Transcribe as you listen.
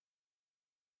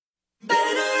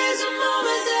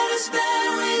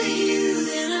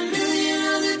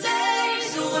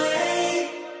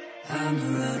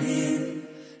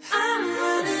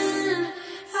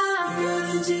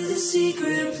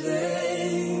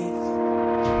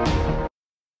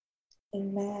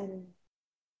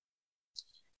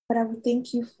Father, we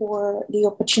thank you for the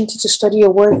opportunity to study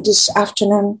your word this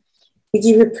afternoon. We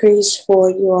give you praise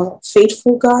for your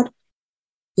faithful God.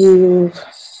 You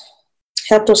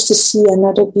helped us to see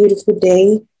another beautiful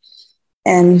day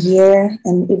and year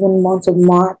and even month of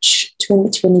March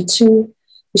 2022.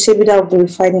 We say be thou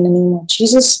glorified in the name of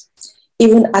Jesus.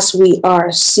 Even as we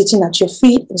are sitting at your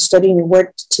feet and studying your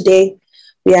word today,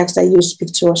 we ask that you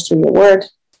speak to us through your word.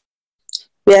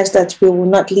 We ask that we will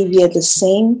not leave here the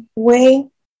same way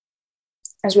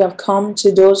as we have come.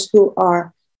 To those who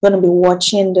are going to be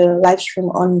watching the live stream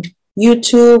on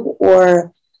YouTube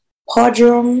or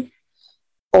Podium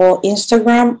or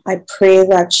Instagram, I pray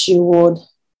that you would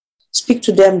speak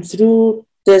to them through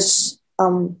this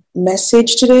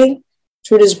message today,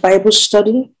 through this Bible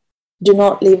study. Do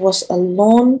not leave us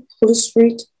alone, Holy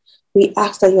Spirit. We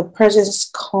ask that your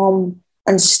presence come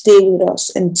and stay with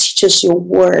us and teach us your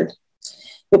word.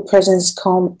 Your presence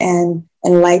come and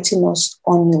enlighten us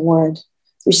on your word.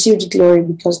 Receive the glory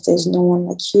because there's no one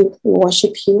like you. We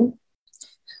worship you.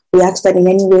 We ask that in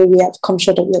any way we have come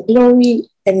short of your glory,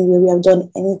 any way we have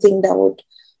done anything that would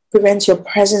prevent your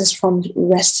presence from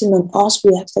resting on us,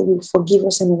 we ask that you forgive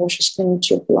us and wash us clean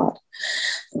with your blood.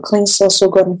 And cleanse us, oh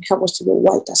God, and help us to be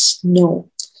white as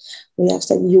snow. We ask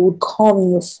that you would come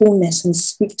in your fullness and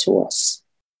speak to us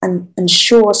and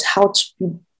show us how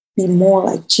to be more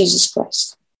like Jesus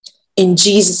Christ. In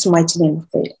Jesus' mighty name we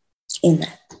pray.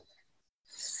 Amen.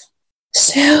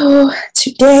 So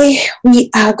today we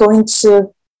are going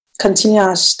to continue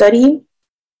our study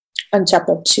on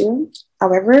chapter 2.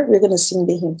 However, we're going to sing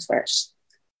the hymn first.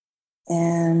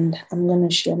 And I'm going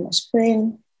to share my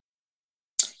screen.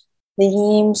 The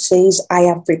hymn says, I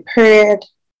have prepared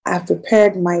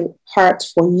my heart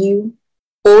for you.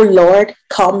 O Lord,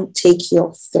 come take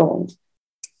your throne.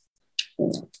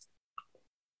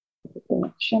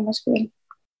 Share my screen.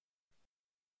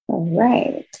 All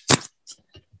right.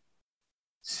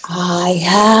 I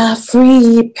have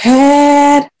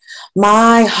prepared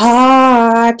my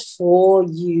heart for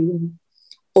you.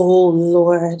 O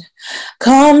Lord,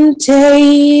 come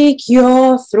take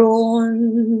your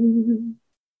throne.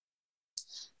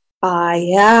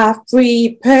 I have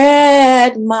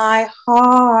prepared my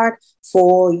heart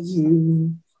for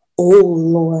you. O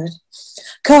Lord,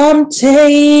 come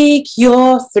take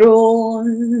your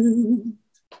throne.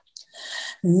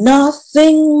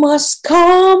 Nothing must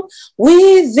come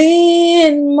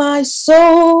within my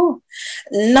soul.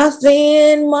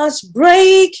 Nothing must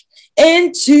break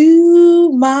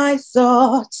into my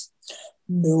thoughts.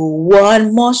 No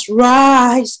one must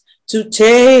rise to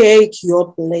take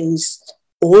your place.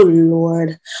 Oh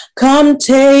Lord, come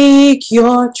take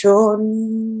your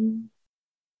throne.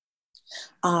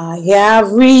 I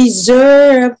have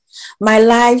reserved my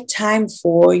lifetime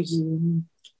for you.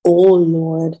 Oh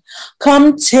Lord,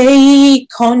 come take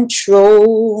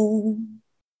control.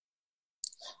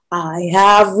 I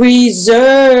have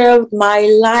reserved my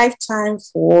lifetime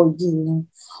for you.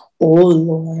 Oh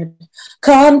Lord,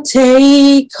 come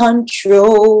take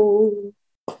control.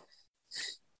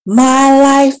 My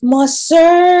life must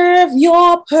serve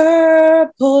your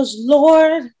purpose,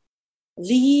 Lord.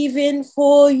 Living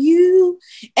for you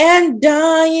and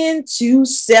dying to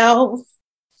self.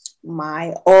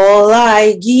 My all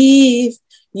I give,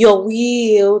 your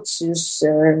will to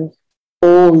serve.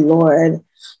 Oh Lord,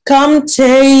 come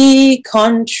take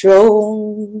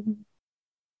control.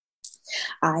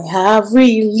 I have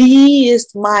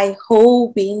released my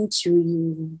hope into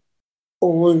you.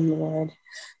 Oh Lord,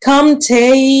 come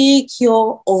take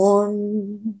your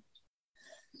own.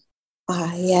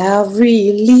 I have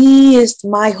released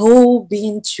my hope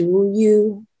into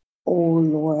you. Oh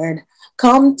Lord,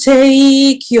 come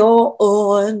take your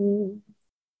own.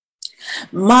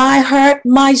 My heart,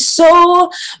 my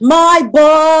soul, my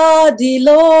body,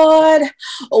 Lord,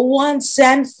 once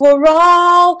and for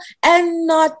all, and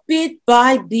not bit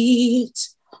by bit.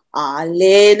 I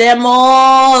lay them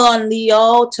all on the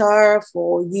altar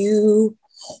for you.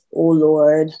 Oh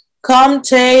Lord, come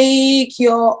take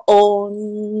your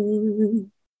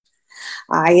own.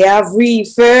 I have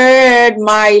referred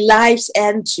my life's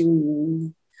end to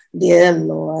you, dear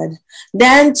Lord,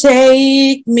 then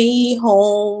take me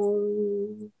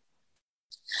home.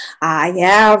 I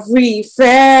have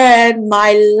referred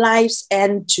my life's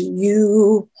end to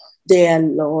you, dear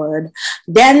Lord,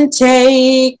 then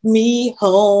take me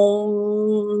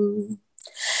home.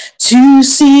 To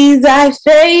see thy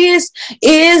face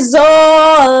is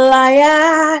all I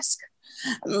ask.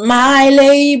 My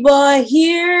labor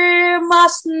here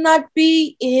must not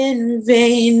be in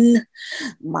vain.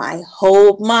 My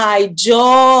hope, my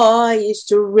joy is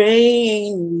to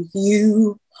reign with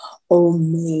you. Oh,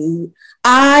 may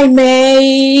I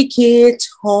make it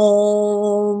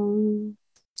home.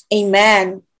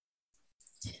 Amen.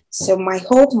 So my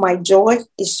hope, my joy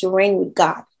is to reign with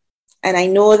God. And I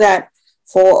know that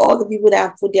for all the people that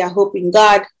have put their hope in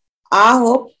God, our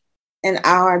hope and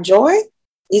our joy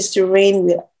is to reign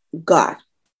with God.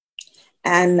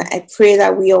 And I pray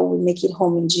that we all will make it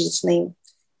home in Jesus' name.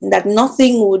 And that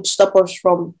nothing would stop us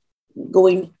from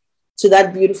going to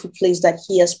that beautiful place that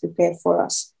He has prepared for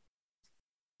us.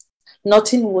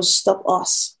 Nothing will stop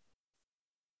us.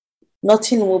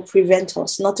 Nothing will prevent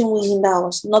us. Nothing will hinder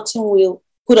us. Nothing will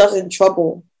put us in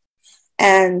trouble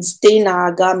and stain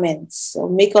our garments or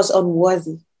make us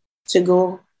unworthy to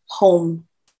go home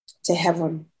to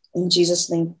heaven. In Jesus'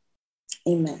 name,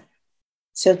 amen.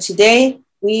 So today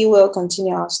we will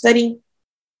continue our study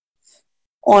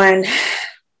on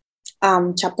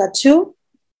chapter 2.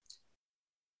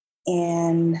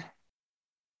 And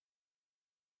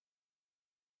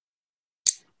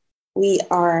we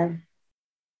are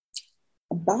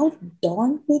about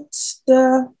done with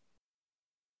the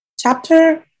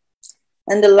chapter.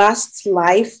 And the last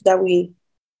life that we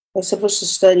were supposed to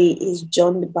study is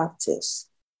John the Baptist.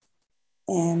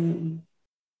 And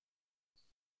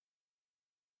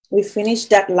we finished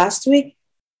that last week.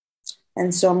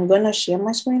 And so I'm going to share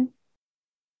my screen.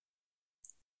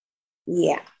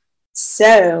 Yeah.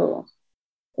 So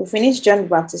we finished John the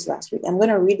Baptist last week. I'm going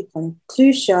to read the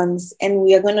conclusions and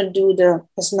we are going to do the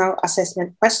personal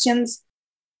assessment questions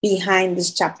behind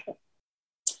this chapter.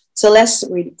 So let's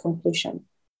read the conclusion.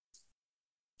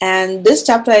 And this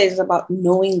chapter is about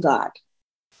knowing God.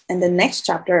 And the next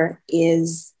chapter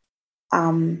is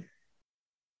the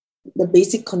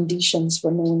basic conditions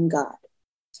for knowing God.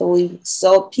 So we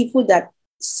saw people that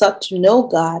sought to know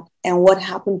God and what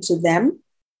happened to them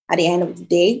at the end of the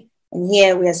day. And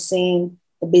here we are seeing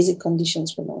the basic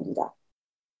conditions for knowing God.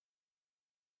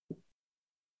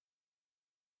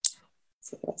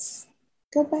 So let's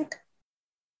go back.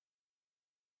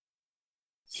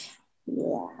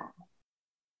 Yeah.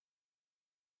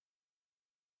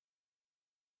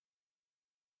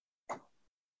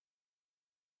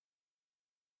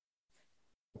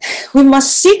 We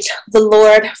must seek the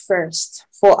Lord first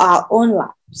for our own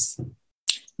lives.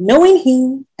 Knowing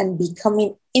Him and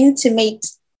becoming intimate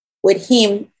with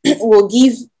Him will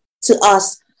give to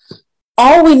us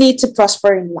all we need to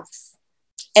prosper in life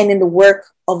and in the work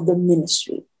of the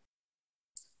ministry.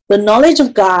 The knowledge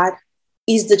of God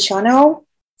is the channel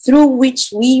through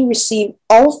which we receive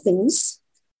all things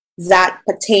that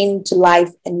pertain to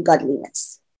life and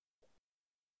godliness.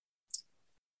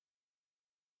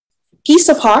 Peace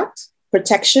of heart,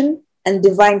 protection, and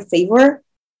divine favor,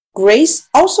 grace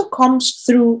also comes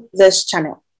through this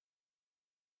channel.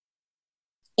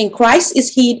 In Christ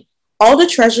is hid all the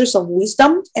treasures of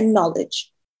wisdom and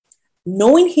knowledge.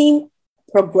 Knowing Him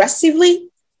progressively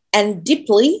and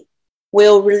deeply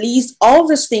will release all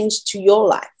these things to your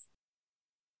life.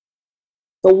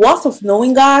 The worth of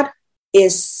knowing God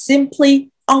is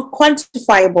simply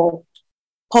unquantifiable.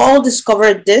 Paul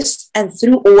discovered this and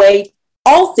threw away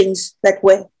all things that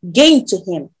were gained to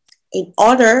him in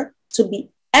order to be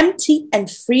empty and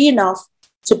free enough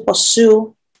to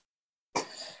pursue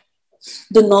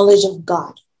the knowledge of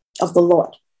God, of the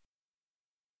Lord.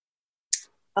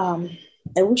 I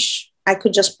wish I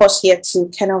could just pause here to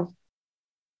kind of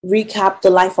recap the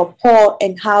life of Paul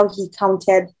and how he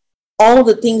counted all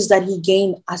the things that he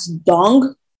gained as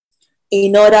dung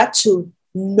in order to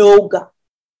know God.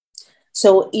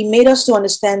 So he made us to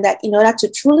understand that in order to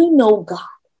truly know God,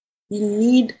 you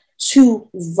need to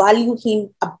value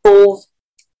Him above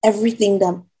everything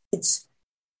that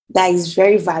is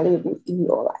very valuable in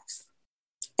your life.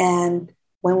 And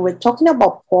when we're talking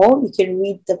about Paul, you can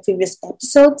read the previous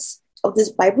episodes of this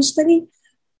Bible study.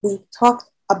 We talked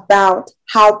about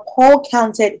how Paul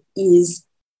counted his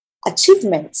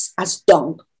achievements as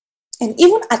dung, and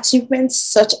even achievements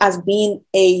such as being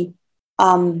a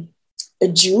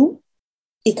Jew,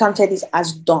 he counted it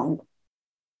as dung.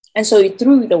 And so he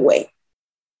threw it away,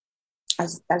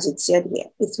 as it said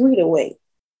here. He threw it away.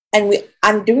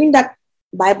 And during that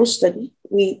Bible study,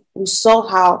 we saw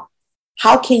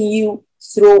how can you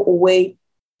throw away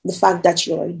the fact that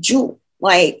you're a Jew?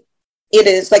 Like, it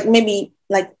is like, maybe,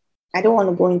 like, I don't want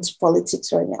to go into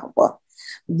politics right now, but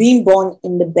being born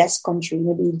in the best country,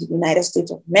 maybe the United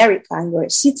States of America, and you're a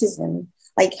citizen,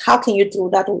 like, how can you throw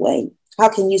that away? How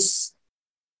can you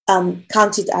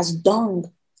count it as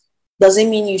dung? Doesn't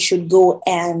mean you should go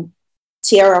and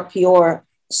tear up your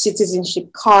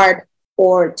citizenship card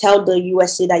or tell the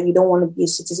USA that you don't want to be a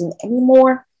citizen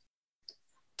anymore.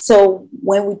 So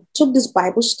when we took this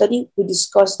Bible study, we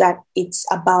discussed that it's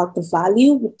about the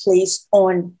value we place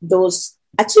on those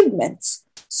achievements.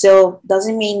 So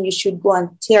doesn't mean you should go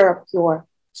and tear up your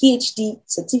PhD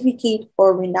certificate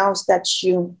or renounce that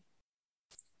you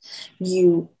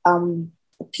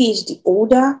a PhD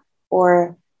holder,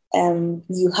 or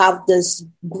you have this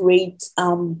great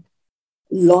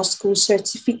law school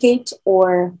certificate,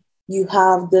 or you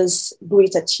have this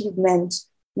great achievement.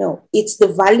 No, it's the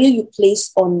value you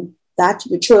place on that.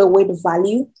 You throw away the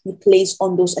value you place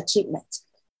on those achievements,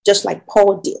 just like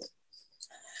Paul did.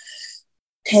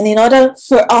 And in order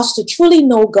for us to truly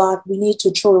know God, we need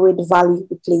to throw away the value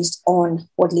we placed on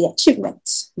worldly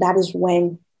achievements. That is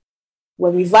when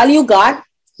we value God,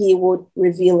 he would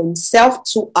reveal himself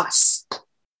to us.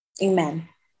 Amen.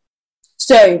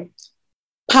 So,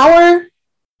 power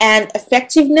and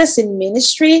effectiveness in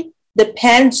ministry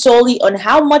depend solely on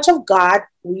how much of God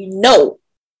we know.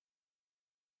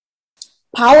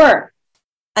 Power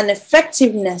and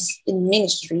effectiveness in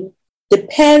ministry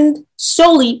depend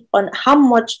solely on how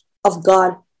much of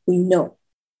God we know.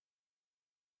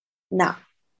 Now,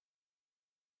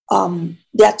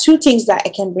 there are two things that I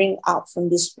can bring out from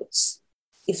this verse.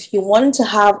 If you want to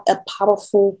have a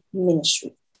powerful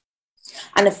ministry,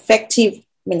 an effective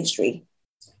ministry,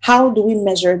 how do we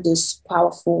measure this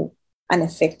powerful and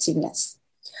effectiveness?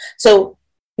 So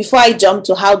before I jump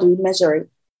to how do we measure it,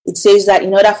 it says that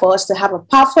in order for us to have a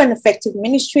powerful and effective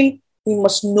ministry, we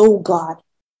must know God.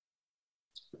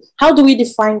 How do we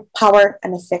define power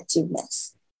and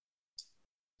effectiveness?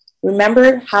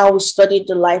 Remember how we studied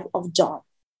the life of John.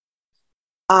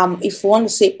 If we want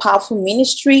to say powerful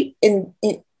ministry,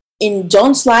 in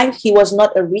John's life, he was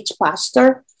not a rich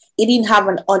pastor. He didn't have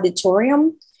an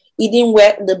auditorium. He didn't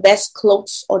wear the best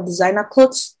clothes or designer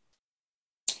clothes.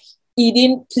 He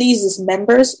didn't please his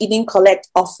members. He didn't collect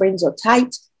offerings or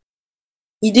tithe.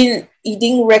 He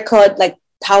didn't record like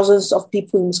thousands of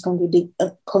people in his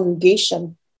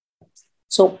congregation.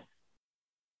 So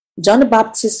John the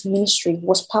Baptist's ministry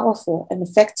was powerful and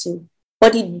effective,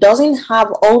 but it doesn't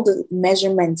have all the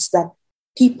measurements that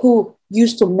people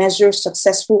use to measure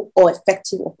successful or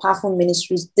effective or powerful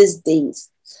ministries these days.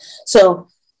 So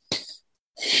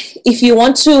if you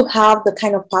want to have the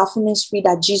kind of powerful ministry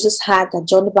that Jesus had, that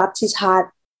John the Baptist had,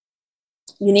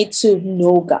 you need to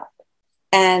know God.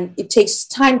 And it takes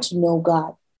time to know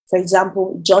God. For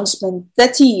example, John spent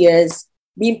 30 years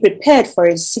being prepared for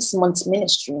his 6 months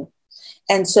ministry.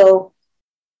 And so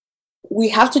we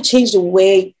have to change the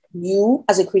way you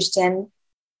as a Christian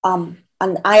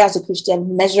and I as a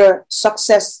Christian measure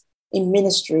success in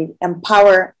ministry and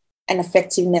power and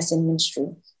effectiveness in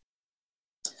ministry.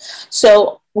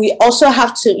 So we also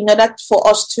have to, in order for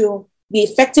us to be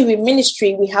effective in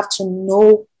ministry, we have to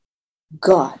know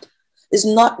God. It's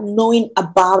not knowing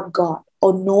about God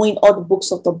or knowing all the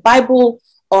books of the Bible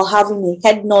or having a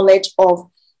head knowledge of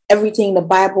everything in the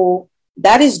Bible.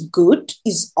 That is good.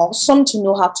 It's awesome to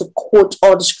know how to quote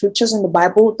all the scriptures in the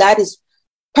Bible. That is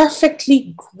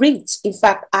perfectly great. In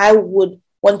fact, I would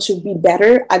want to be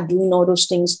better at doing all those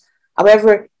things.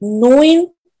 However,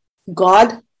 knowing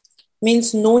God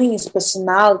means knowing his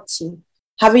personality,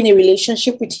 having a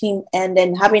relationship with him, and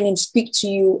then having him speak to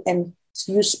you and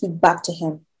you speak back to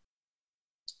him,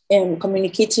 and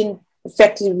communicating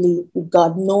effectively with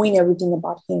God, knowing everything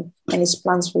about him and his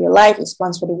plans for your life, his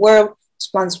plans for the world, his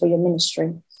plans for your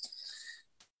ministry.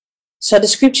 So the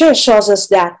scripture assures us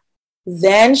that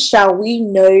then shall we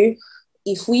know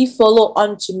if we follow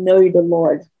on to know the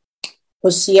Lord.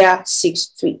 Hosea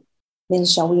 6:3. Then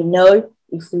shall we know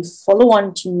if we follow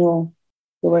on to know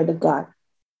the word of God.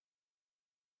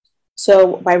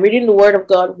 So by reading the word of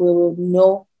God, we will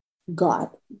know God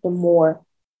the more.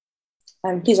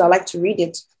 And please, I'd like to read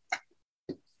it.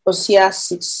 Hosea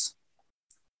 6,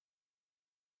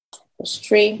 verse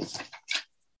 3.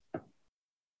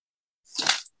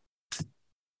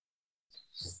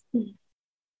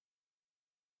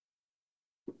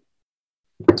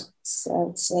 So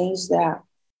it says that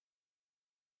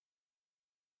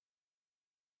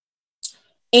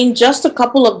in just a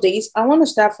couple of days, I want to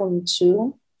start from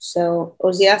 2. So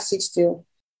Hosea 6:2.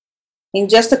 In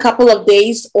just a couple of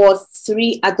days or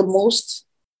 3 at the most,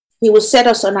 he will set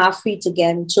us on our feet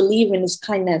again to live in his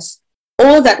kindness.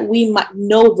 Oh, that we might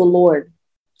know the Lord.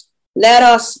 Let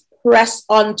us press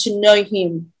on to know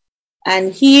him,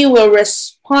 and he will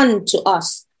respond to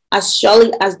us as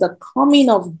surely as the coming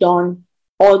of dawn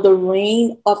or the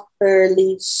rain of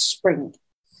early spring.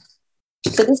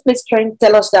 So this is trying to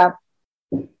tell us that,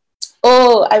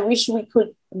 oh, I wish we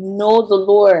could know the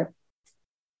Lord.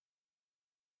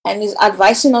 And he's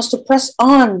advising us to press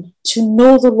on to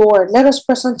know the Lord. Let us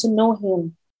press on to know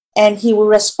him. and he will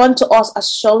respond to us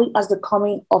as surely as the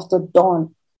coming of the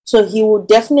dawn. So he will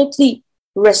definitely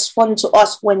respond to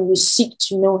us when we seek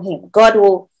to know him. God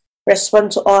will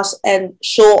respond to us and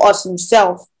show us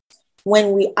himself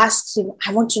when we ask him,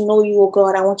 I want to know you, oh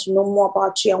God. I want to know more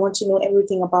about you. I want to know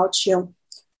everything about you.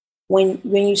 When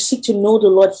you seek to know the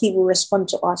Lord, he will respond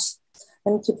to us.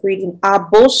 Let me keep reading. Our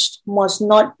boast must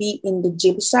not be in the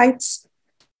Jebusites,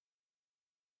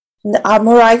 in the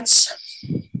Amorites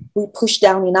we push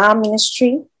down in our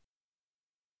ministry,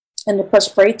 and the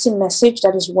prosperity message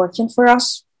that is working for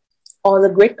us, or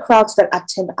the great crowds that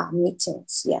attend our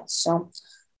meetings. Yes, so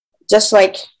just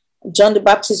like John the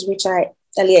Baptist, which I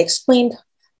earlier explained,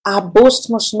 our boast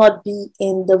must not be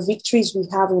in the victories we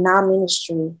have in our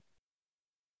ministry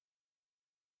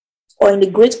or in the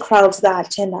great crowds that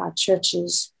attend our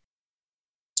churches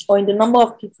or in the number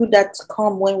of people that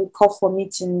come when we call for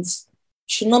meetings.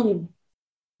 Should not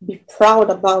be proud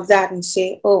about that and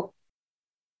say, oh,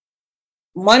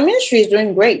 my ministry is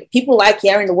doing great. People like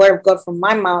hearing the word of God from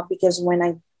my mouth, because when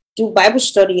I do Bible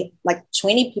study, like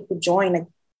 20 people join, like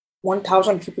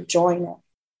 1,000 people join.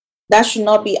 That should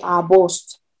not be our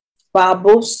boast. But our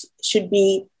boast should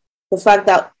be the fact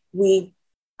that we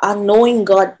are knowing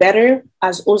God better.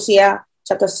 As Hosea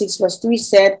chapter 6 verse 3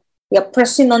 said, we are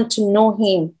pressing on to know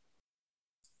him.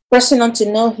 Pressing on to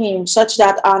know him such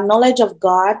that our knowledge of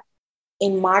God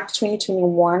in Mark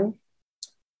 2021,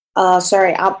 our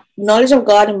knowledge of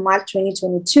God in Mark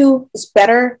 2022 is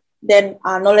better than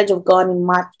our knowledge of God in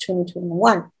Mark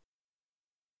 2021.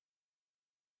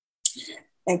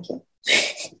 Thank you.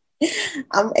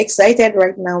 I'm excited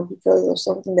right now because of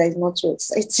something that is not so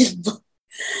exciting.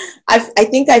 I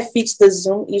think I fixed the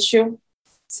Zoom issue,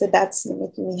 so that's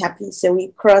making me happy. So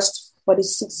we crossed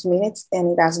 46 minutes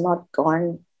and it has not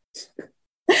gone.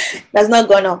 That's not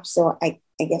gone up. So I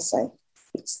guess I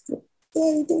fixed it.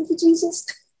 Yay, thank you, Jesus.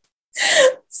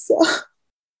 So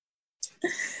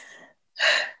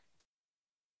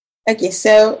okay,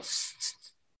 so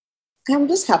I'm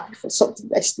just happy for something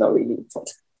that's not really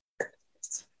important.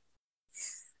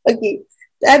 Okay,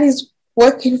 that is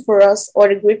working for us, or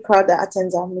the great crowd that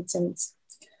attends our meetings.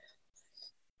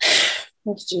 Thank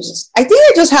you, Jesus. I think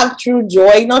I just have true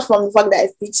joy, not from the fact that I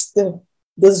fixed the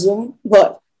Zoom,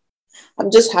 but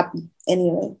I'm just happy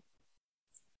anyway.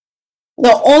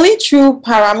 The only true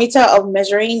parameter of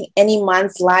measuring any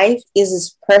man's life is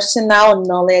his personal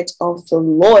knowledge of the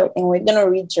Lord. And we're going to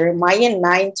read Jeremiah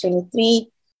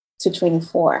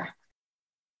 9:23-24.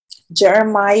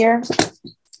 Jeremiah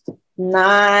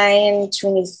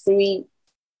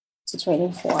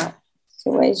 9:23-24.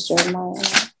 So where's Jeremiah?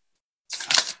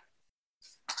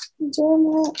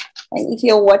 Jeremiah. And if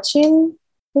you're watching,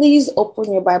 please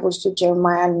open your Bibles to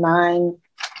Jeremiah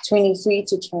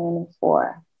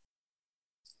 9:23-24.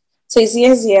 So it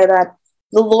says here that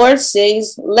the Lord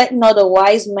says, let not the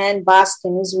wise man bask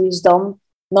in his wisdom,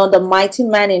 nor the mighty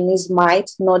man in his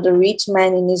might, nor the rich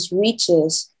man in his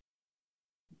riches.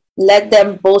 Let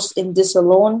them boast in this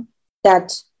alone,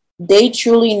 that they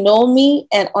truly know me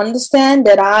and understand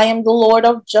that I am the Lord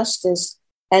of justice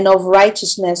and of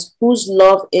righteousness, whose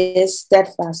love is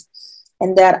steadfast,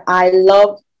 and that I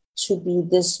love to be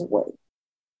this way.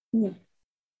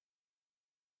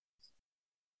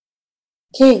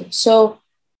 Okay, so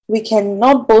we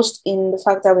cannot boast in the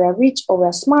fact that we are rich or we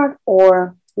are smart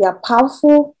or we are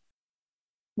powerful,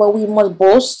 but we must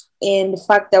boast in the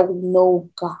fact that we know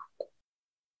God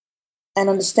and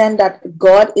understand that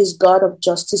God is God of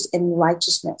justice and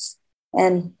righteousness.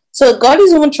 And so God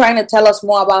is even trying to tell us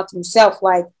more about himself.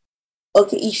 Like,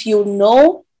 okay, if you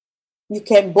know, you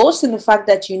can boast in the fact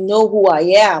that you know who I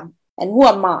am. And who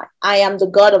am I? I am the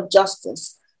God of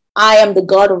justice. I am the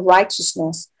God of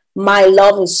righteousness. My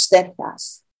love is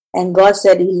steadfast. And God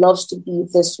said he loves to be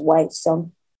this way. So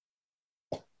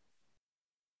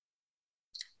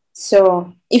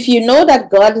if you know that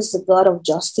God is the God of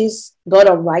justice, God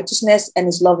of righteousness, and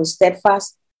his love is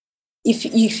steadfast,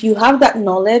 if you have that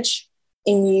knowledge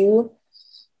in you,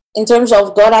 in terms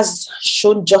of God has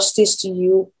shown justice to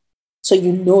you, so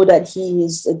you know that he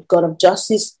is a God of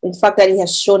justice. In fact, that he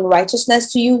has shown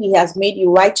righteousness to you. He has made you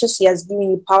righteous. He has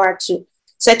given you power to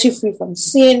set you free from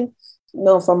sin,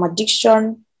 from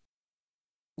addiction.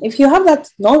 If you have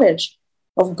that knowledge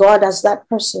of God as that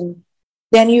person,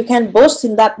 then you can boast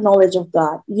in that knowledge of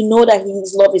God. You know that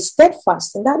his love is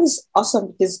steadfast. And that is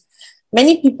awesome, because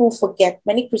many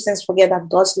Christians forget that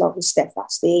God's love is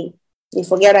steadfast. They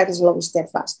forget that his love is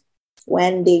steadfast.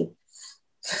 When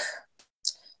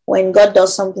God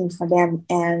does something for them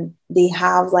and they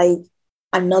have like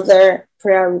another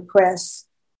prayer request,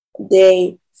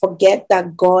 they forget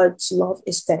that God's love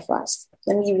is steadfast.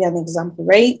 Let me give you an example,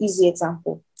 very easy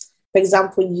example. For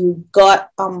example, you got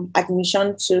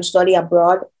admission to study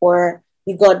abroad, or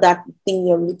you got that thing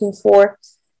you're looking for,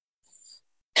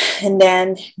 and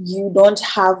then you don't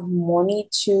have money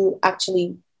to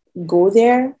actually go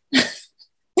there,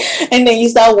 and then you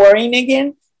start worrying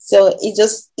again. So it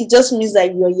just means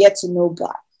that you're yet to know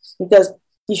God, because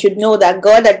you should know that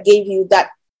God that gave you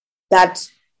that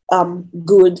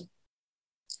good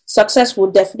success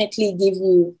will definitely give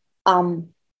you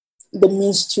the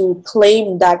means to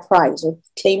claim that prize, or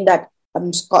claim that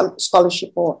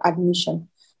scholarship or admission.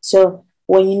 So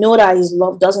when you know that His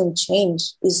love doesn't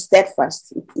change, is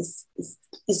steadfast,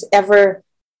 is ever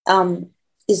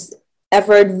is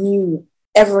ever new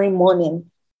every morning,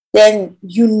 then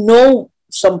you know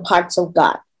some parts of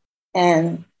God,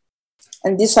 and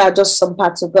these are just some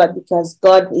parts of God, because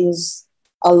God is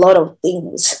a lot of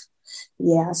things.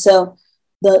 Yeah. So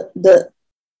the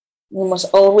we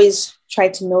must always try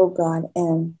to know God.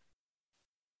 And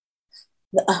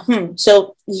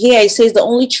so here it says the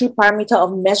only true parameter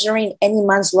of measuring any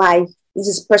man's life is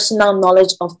his personal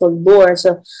knowledge of the Lord.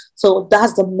 So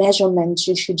that's the measurement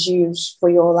you should use for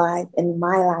your life. And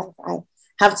my life, I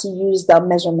have to use that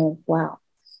measurement. Wow,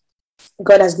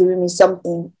 God has given me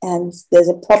something and there's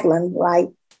a problem, right?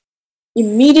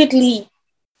 Immediately,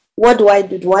 what do I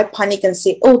do? Do I panic and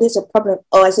say, oh, there's a problem?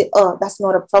 Or I say, oh, that's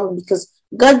not a problem because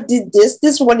God did this.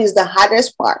 This one is the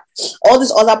hardest part. All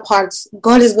these other parts,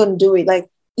 God is going to do it. Like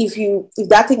if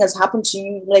that thing has happened to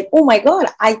you, like, oh my God,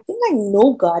 I think I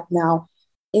know God now.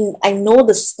 And I know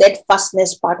the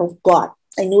steadfastness part of God.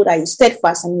 I know that He's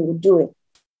steadfast and He will do it.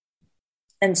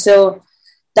 And so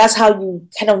that's how you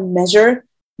kind of measure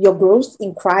your growth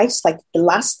in Christ. Like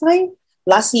last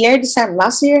year,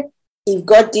 if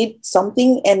God did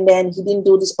something and then He didn't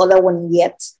do this other one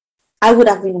yet, I would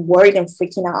have been worried and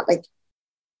freaking out.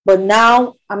 But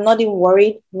now I'm not even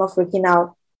worried, I'm not freaking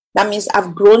out. That means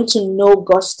I've grown to know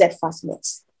God's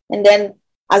steadfastness. And then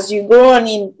as you go on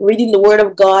in reading the Word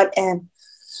of God and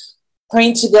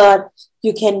praying to God,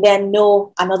 you can then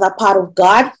know another part of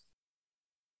God,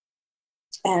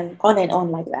 and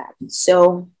on like that.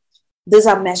 So these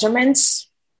are measurements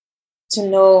to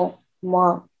know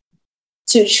more,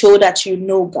 to show that you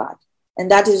know God,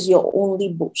 and that is your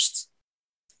only boast.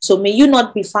 So may you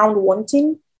not be found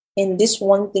wanting in this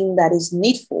one thing that is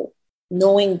needful,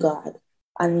 knowing God.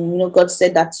 And God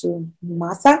said that to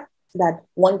Martha, that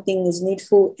one thing is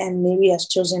needful and Mary has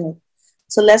chosen it.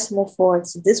 So let's move forward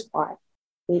to this part,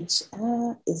 which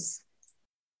is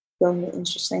very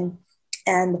interesting.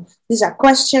 And these are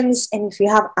questions, and if you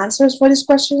have answers for these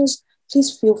questions,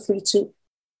 please feel free to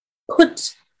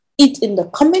put it in the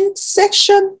comment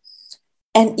section.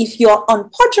 And if you're on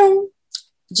Podium,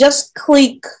 just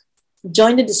click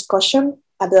join the discussion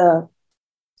at the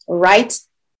right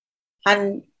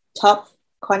hand top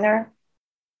corner.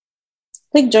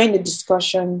 Click join the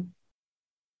discussion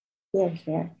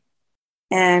here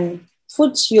and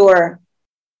put your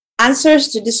answers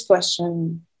to this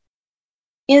question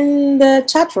in the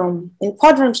chat room, in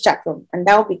Podium's chat room, and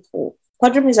that would be cool.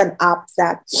 Podium is an app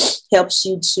that helps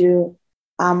you to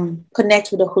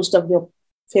connect with the host of your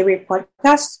favorite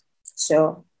podcast.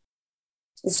 So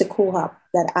it's a cool app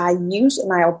that I use,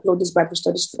 and I upload these Bible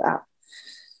studies to the app.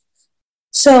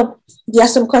 So there are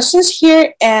some questions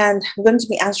here, and I'm going to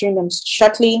be answering them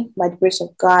shortly by the grace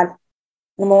of God.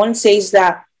 Number one says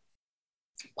that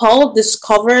Paul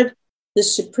discovered the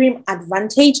supreme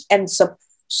advantage and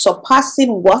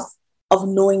surpassing worth of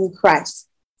knowing Christ.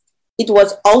 It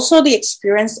was also the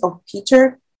experience of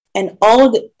Peter and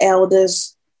all the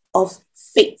elders of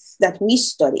faith that we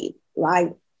studied,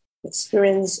 right?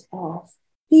 Experience of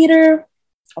Peter,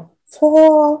 of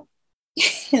Paul,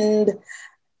 and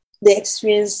the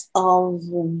experience of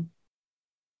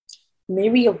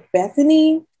Mary of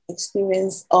Bethany,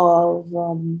 experience of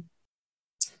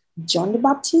John the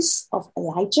Baptist, of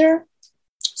Elijah.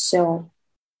 So,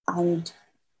 and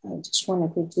I just want to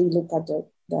quickly look at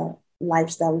the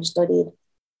lives that we studied.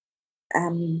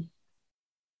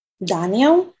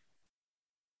 Daniel,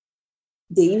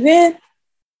 David,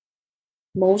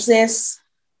 Moses,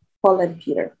 Paul, and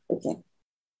Peter. Okay.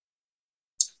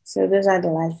 So those are the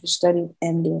lives we studied,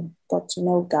 and they got to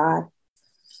know God.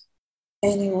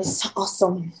 And it was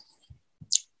awesome.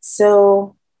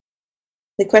 So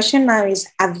the question now is,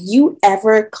 have you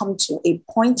ever come to a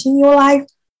point in your life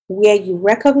where you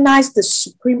recognize the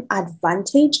supreme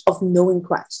advantage of knowing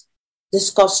Christ?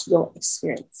 Discuss your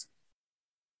experience.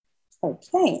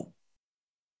 Okay.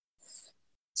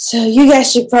 So you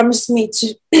guys should promise me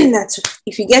to that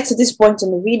if you get to this point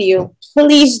in the video,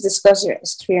 please discuss your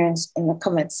experience in the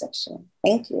comment section.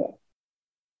 Thank you.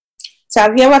 So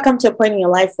have you ever come to a point in your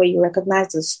life where you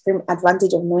recognize the supreme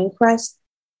advantage of knowing Christ?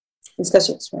 Discuss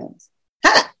your experience.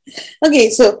 Ha! Okay,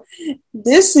 so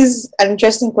this is an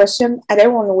interesting question. I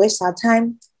don't want to waste our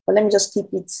time, but let me just keep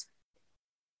it.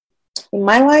 In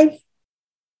my life,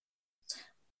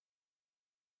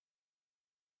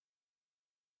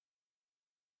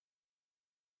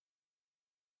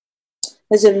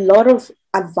 there's a lot of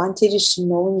advantages to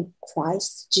knowing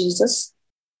Christ, Jesus.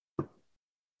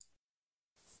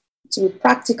 To be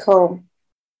practical,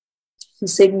 he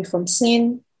saved me from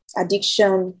sin,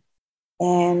 addiction,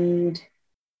 and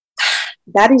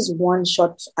that is one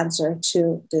short answer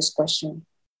to this question.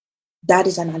 That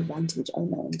is an advantage of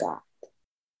knowing God.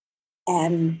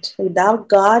 And without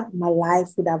God, my life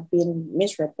would have been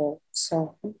miserable.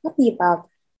 So I'm happy about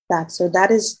that. So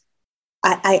that is,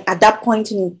 I at that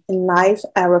point in life,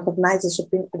 I recognize the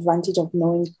supreme advantage of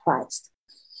knowing Christ.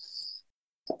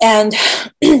 And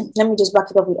let me just back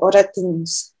it up with other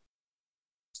things.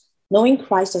 Knowing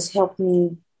Christ has helped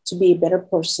me to be a better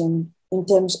person in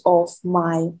terms of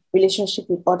my relationship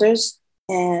with others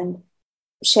and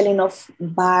shelling off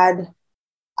bad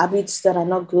habits that are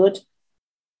not good.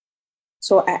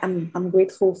 So I'm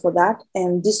grateful for that.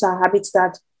 And these are habits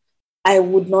that I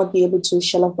would not be able to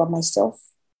shell off by myself.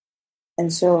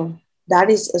 And so that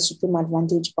is a supreme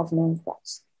advantage of knowing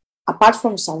Christ. Apart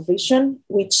from salvation,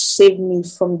 which saved me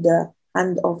from the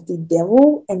hand of the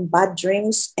devil and bad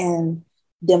dreams and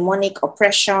demonic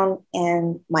oppression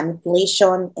and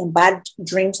manipulation and bad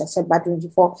dreams. I said bad dreams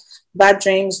before. Bad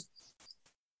dreams,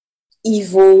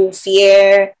 evil,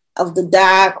 fear of the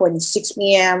dark when it's 6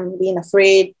 p.m., being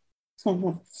afraid.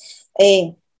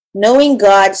 Hey, knowing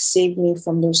God saved me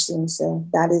from those things.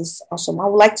 That is awesome. I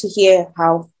would like to hear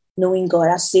how knowing God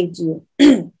has saved you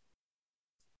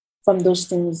from those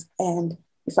things. And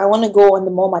if I want to go on the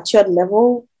more matured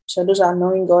level, so those are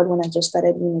knowing God when I just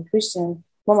started being a Christian,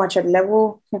 more matured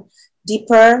level,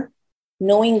 deeper,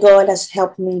 knowing God has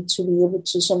helped me to be able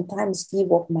to sometimes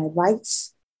give up my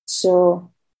rights.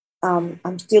 So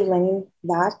I'm still learning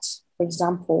that. For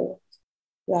example,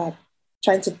 that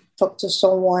trying to talk to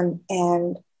someone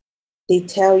and they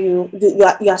tell you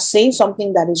are saying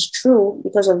something that is true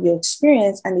because of your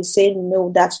experience, and they say,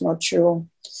 no, that's not true.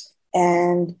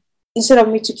 And instead of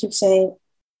me to keep saying,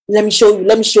 let me show you,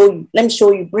 let me show you, let me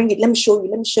show you, bring it, let me show you,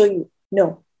 let me show you.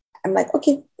 No, I'm like,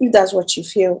 okay, if that's what you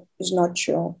feel is not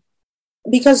true.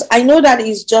 Because I know that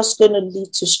is just going to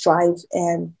lead to strife.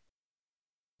 And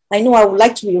I know I would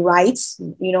like to be right,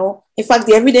 you know. In fact,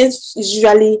 the evidence is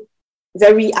usually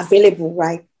very available,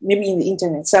 right? Maybe in the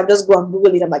internet. So I'll just go and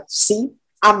Google it. I'm like, see,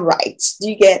 I'm right. Do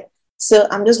you get? So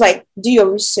I'm just like, do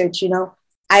your research, you know.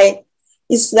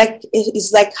 It's like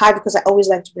hard because I always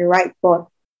like to be right. But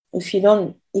if you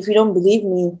don't believe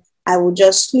me, I will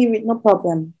just leave it, no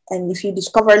problem. And if you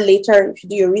discover later, if you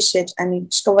do your research and you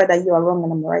discover that you are wrong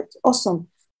and I'm right, awesome.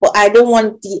 But I don't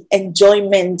want the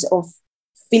enjoyment of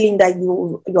feeling that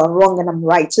you are wrong and I'm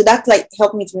right. So that like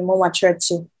helped me to be more mature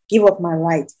to give up my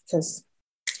right, because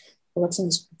what's in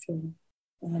the scripture,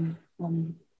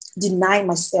 deny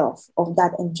myself of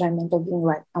that enjoyment of being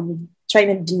right. I'm trying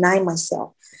to deny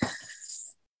myself.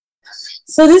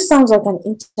 So this sounds like an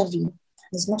interview.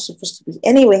 It's not supposed to be.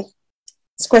 Anyway,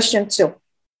 it's question 2.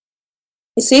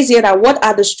 It says here that what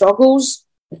are the struggles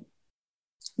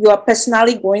you are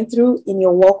personally going through in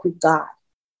your walk with God?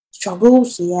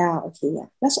 Struggles? Yeah, okay, yeah.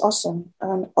 That's awesome.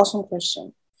 Awesome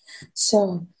question.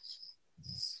 So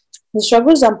the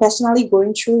struggles I'm personally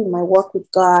going through in my work with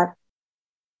God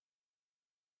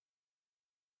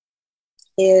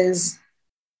is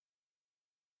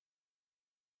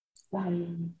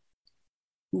wanting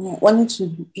to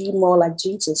be more like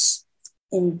Jesus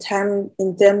in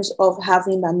terms of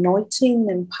having anointing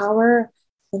and power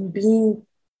and being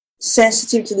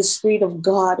sensitive to the Spirit of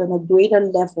God on a greater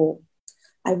level.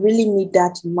 I really need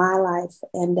that in my life.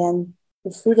 And then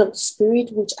the fruit of the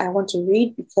Spirit, which I want to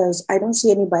read because I don't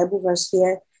see any Bible verse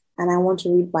here, and I want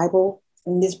to read Bible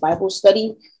in this Bible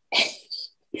study.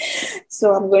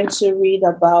 So I'm going to read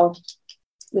about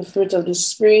the fruit of the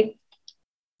Spirit,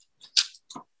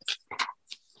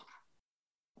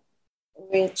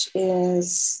 which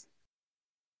is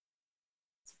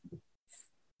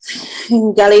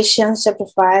in Galatians chapter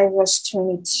 5, verse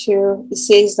 22. It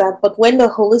says that, but when the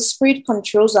Holy Spirit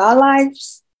controls our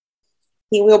lives,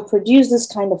 he will produce this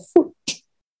kind of fruit,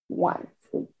 one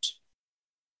fruit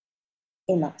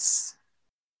in us: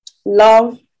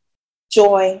 love,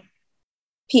 joy,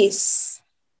 peace,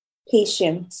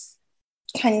 patience,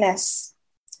 kindness,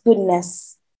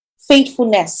 goodness,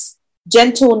 faithfulness,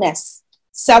 gentleness,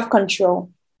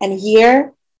 self-control. And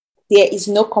here, there is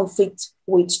no conflict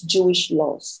with Jewish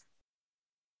laws.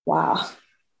 Wow,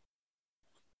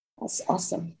 that's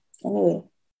awesome. Anyway,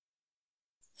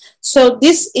 so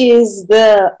this is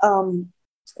the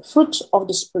fruit of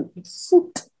the spirit. The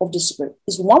fruit of the spirit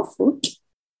is one fruit.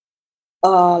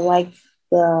 Like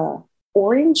the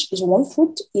orange is one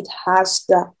fruit. It has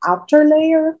the outer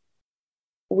layer,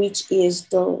 which is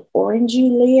the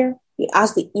orangey layer. It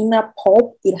has the inner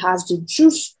pulp. It has the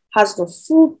juice, has the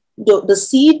fruit, the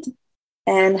seed,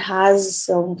 and has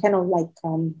kind of like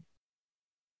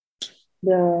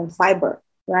the fiber,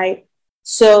 right?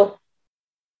 So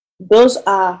those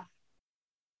are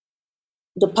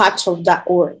the parts of that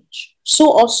orange. So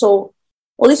also,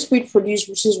 Holy Spirit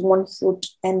produces one fruit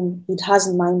and it has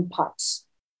 9 parts.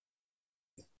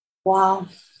 Wow.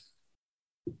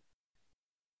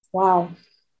 Wow.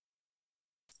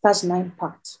 That's 9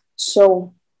 parts.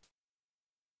 So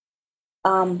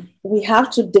we have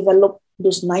to develop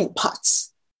those 9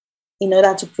 parts in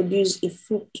order to produce a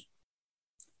fruit.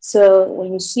 So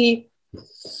when you see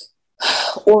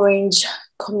orange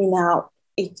coming out,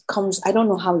 it comes, I don't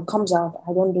know how it comes out.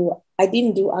 I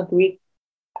didn't do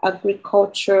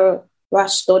agriculture,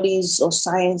 studies or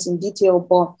science in detail,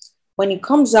 but when it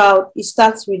comes out, it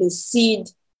starts with a seed.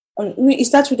 It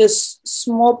starts with a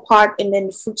small part and then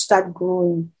the fruit start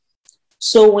growing.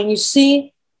 So when you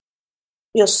see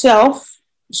yourself,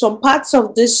 some parts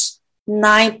of this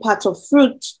 9 parts of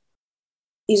fruit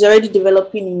is already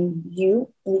developing in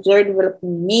you and it's already developing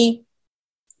in me.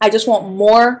 I just want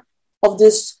more of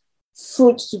this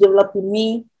fruit to develop in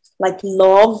me, like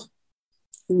love.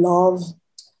 Love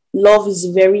is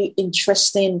a very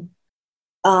interesting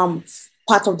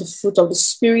part of the fruit of the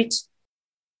spirit.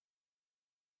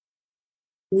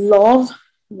 Love,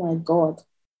 oh my God.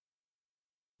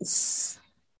 It's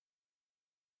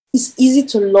easy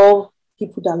to love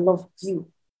people that love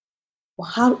you. But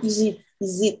how easy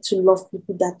is it to love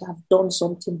people that have done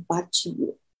something bad to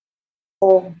you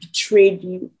or betrayed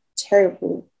you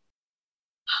terribly?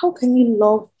 How can you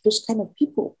love those kind of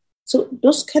people? So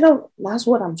that's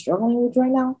what I'm struggling with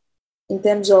right now in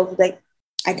terms of like,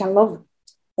 I can love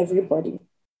everybody.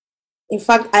 In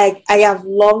fact, I have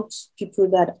loved people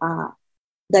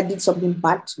that did something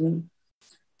bad to me.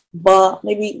 But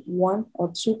maybe 1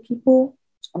 or 2 people,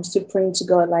 I'm still praying to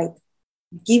God, like,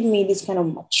 give me this kind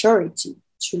of maturity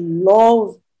to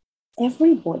love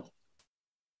everybody.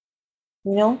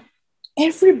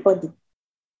 Everybody,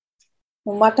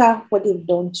 no matter what they've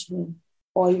done to me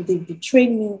or if they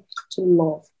betrayed me, to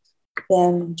love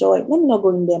them. Joy, let me not go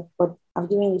in there, but I'm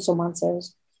giving you some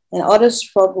answers. And other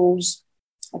struggles,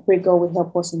 I pray God will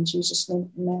help us in Jesus'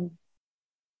 name. Amen.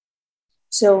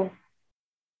 So,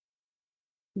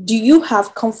 do you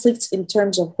have conflicts in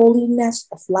terms of holiness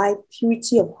of life,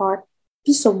 purity of heart,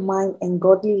 peace of mind, and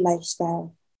godly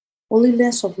lifestyle?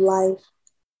 Holiness of life,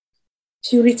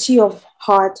 purity of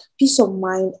heart, peace of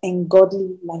mind, and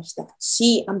godly lifestyle.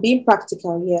 See, I'm being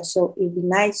practical here, so it'd be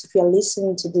nice if you're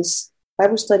listening to this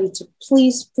Bible study to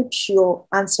please put your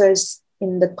answers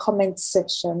in the comment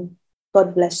section.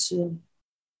 God bless you.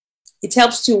 It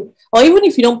helps to, or even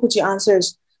if you don't put your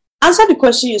answers, answer the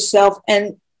question yourself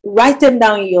and write them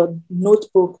down in your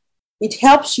notebook. It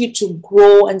helps you to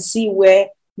grow and see where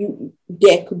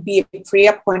there could be a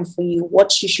prayer point for you,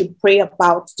 what you should pray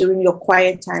about during your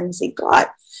quiet time. Say, God,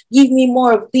 give me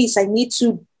more of this. I need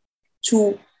to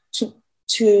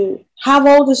have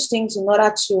all these things in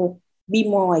order to be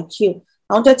more like you.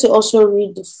 I wanted to also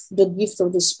read the gift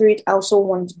of the Spirit. I also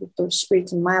want the gift of the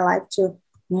Spirit in my life too,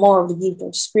 more of the gift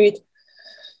of the Spirit.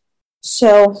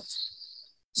 So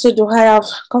do I have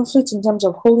conflict in terms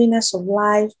of holiness of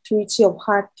life, purity of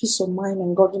heart, peace of mind,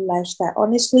 and godly lifestyle?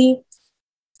 Honestly,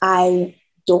 I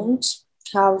don't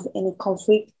have any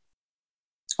conflict.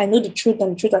 I know the truth,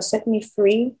 and the truth has set me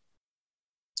free.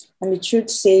 And the truth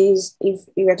says, if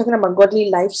we're talking about godly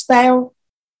lifestyle,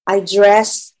 I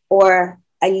dress or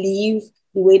I live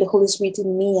the way the Holy Spirit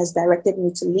in me has directed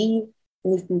me to live.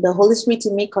 And if the Holy Spirit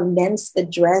in me condemns a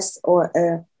dress or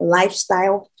a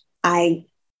lifestyle, I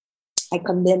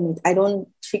condemn it. I don't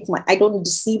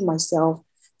deceive myself.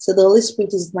 So the Holy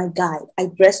Spirit is my guide. I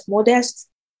dress modest,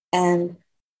 and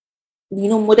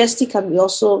modesty can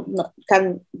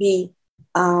be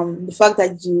the fact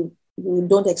that you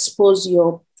don't expose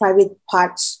your private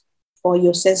parts or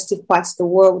your sensitive parts to the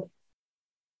world.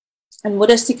 And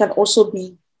modesty can also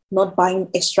be not buying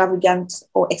extravagant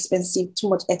or too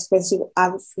much expensive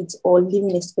outfits or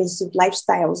living expensive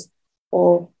lifestyles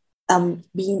or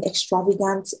being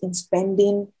extravagant in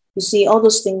spending. You see, all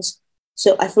those things.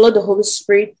 So I follow the Holy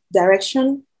Spirit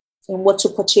direction in what to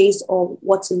purchase or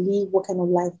what to live, what kind of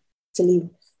life to live.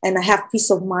 And I have peace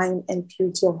of mind and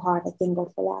purity of heart. I thank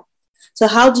God for that. So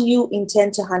how do you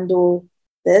intend to handle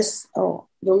this. Oh,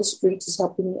 the Holy Spirit is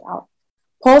helping me out.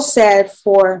 Paul said,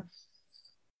 for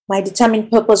my determined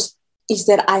purpose is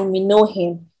that I may know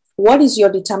him. What is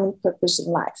your determined purpose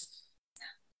in life?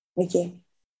 Okay.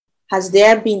 Has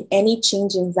there been any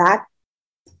change in that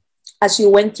as you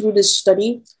went through this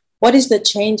study? What is the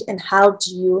change and how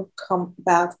do you come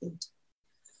about it?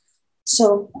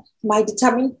 So my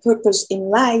determined purpose in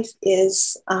life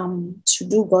is to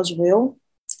do God's will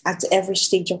at every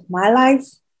stage of my life.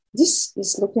 This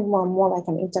is looking more and more like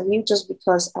an interview just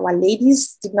because our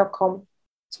ladies did not come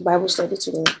to Bible study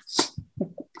today.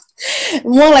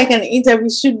 More like an interview,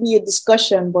 should be a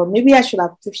discussion, but maybe I should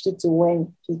have pushed it to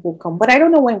when people come. But I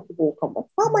don't know when people will come. But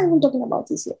why am I even talking about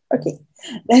this here? Okay,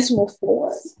 let's move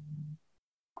forward.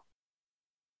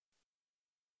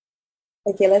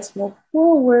 Okay, let's move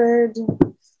forward.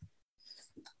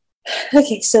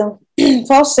 Okay, so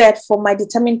Paul said, for my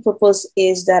determined purpose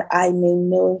is that I may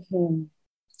know him.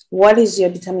 What is your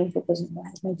determined purpose in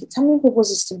life? My determined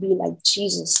purpose is to be like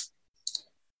Jesus.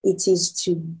 It is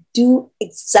to do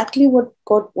exactly what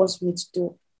God wants me to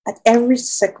do at every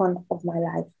second of my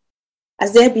life.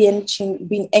 Has there been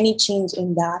any change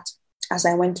in that as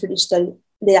I went through the study?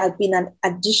 There has been an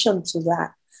addition to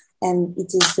that. And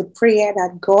it is the prayer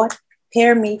that God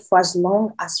prepare me for as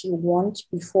long as you want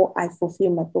before I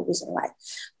fulfill my purpose in life.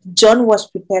 John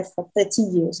was prepared for 30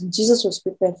 years. Jesus was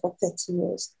prepared for 30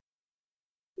 years.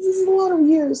 This is a lot of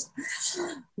years.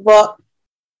 But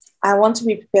I want to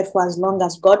be prepared for as long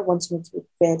as God wants me to be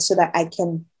prepared so that I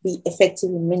can be effective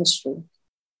in ministry.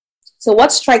 So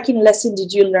what striking lesson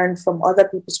did you learn from other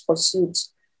people's pursuit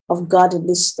of God in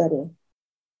this study?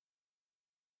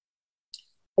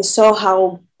 I saw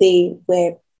how they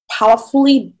were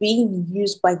powerfully being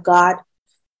used by God,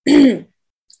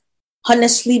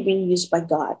 honestly being used by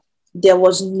God. There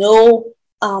was no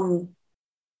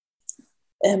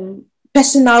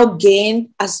personal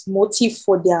gain as motive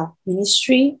for their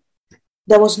ministry.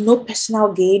 There was no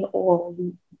personal gain or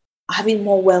having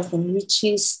more wealth and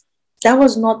riches. That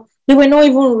was not, they were not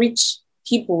even rich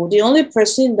people. The only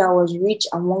person that was rich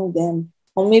among them,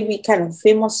 or maybe kind of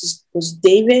famous, was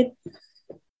David,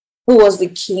 who was the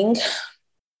king.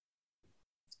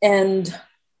 And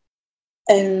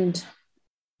in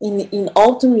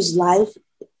all through his life,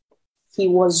 he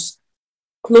was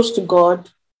close to God.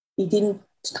 He didn't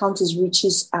count his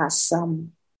riches as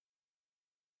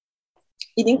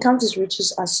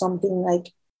something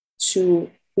like to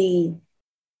be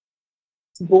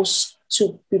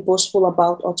boastful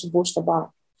about or to boast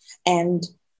about. And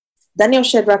Daniel,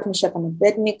 Shadrach, Meshach, and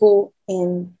Abednego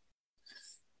in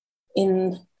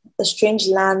a strange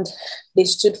land, they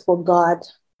stood for God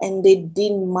and they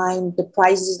didn't mind the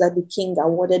prizes that the king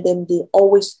awarded them. They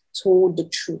always told the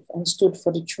truth and stood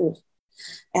for the truth.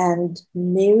 And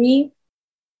Mary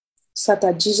sat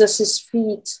at Jesus's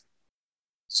feet.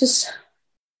 Just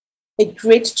a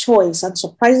great choice and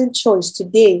surprising choice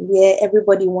today, where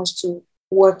everybody wants to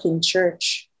work in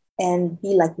church and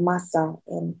be like Martha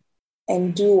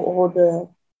and do all the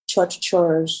church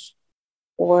chores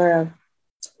or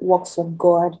work for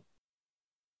God,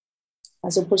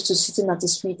 as opposed to sitting at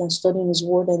his feet and studying his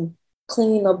word and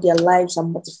cleaning up their lives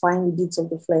and mortifying the deeds of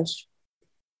the flesh.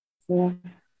 Yeah.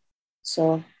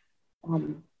 So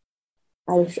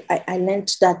I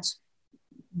learned that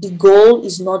the goal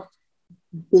is not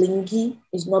blingy,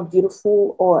 it's not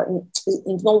beautiful, or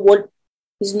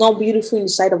it's not beautiful in the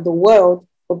sight of the world,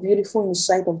 but beautiful in the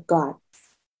sight of God.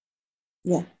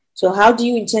 Yeah. So how do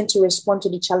you intend to respond to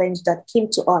the challenge that came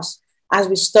to us as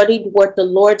we studied what the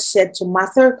Lord said to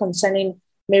Martha concerning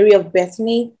Mary of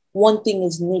Bethany? One thing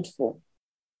is needful.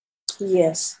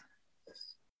 Yes.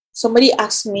 Somebody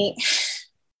asked me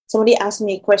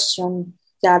a question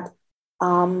that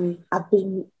I've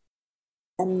been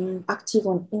active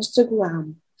on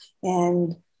Instagram,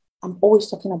 and I'm always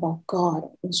talking about God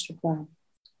on Instagram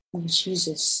and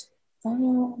Jesus.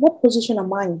 What position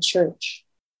am I in church?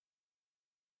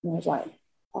 And I was like,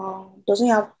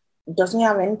 doesn't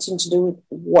have anything to do with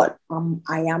what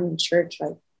I am in church.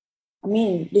 Like, I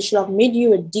mean, they should have made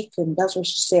you a deacon. That's what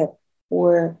she said,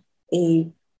 or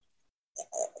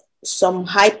some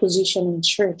high position in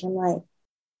church. I'm like,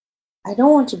 I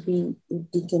don't want to be a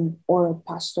deacon or a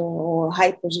pastor or a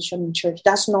high position in church.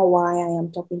 That's not why I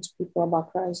am talking to people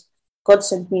about Christ. God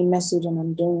sent me a message and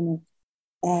I'm doing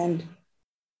it. And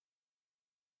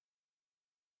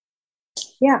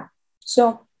yeah,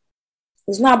 so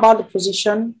it's not about the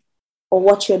position or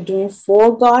what you're doing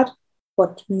for God,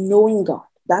 but knowing God.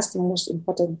 That's the most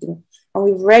important thing. And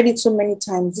we've read it so many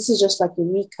times. This is just like a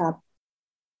recap.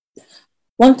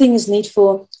 One thing is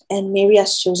needful, and Mary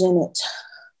has chosen it.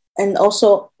 And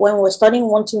also, when we're studying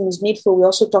one thing is needful, we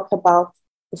also talked about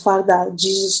The fact that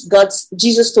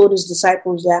Jesus told his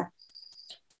disciples that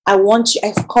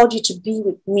I've called you to be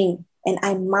with me, and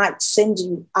I might send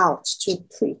you out to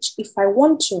preach if I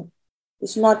want to.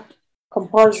 It's not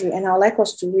compulsory, and I'd like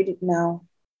us to read it now.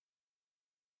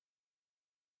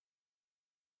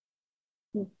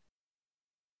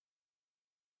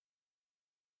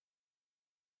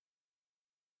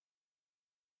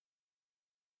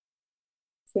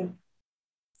 Okay.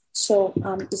 So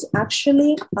it's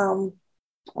actually I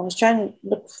was trying to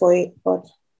look for it, but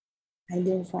I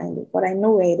didn't find it. But I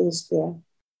know where it is here.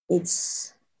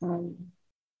 It's I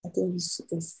think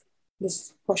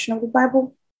this portion of the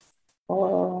Bible,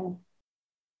 or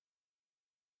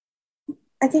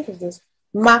I think it's this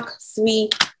Mark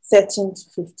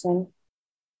 3:13-15.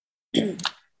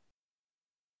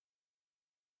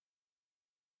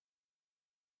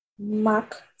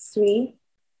 Mark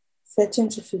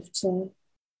 3:13-15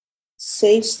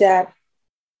 says that,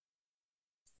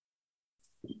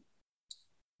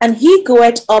 and he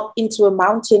goeth up into a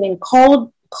mountain and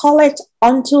calleth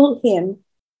unto him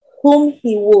whom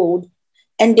he would,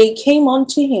 and they came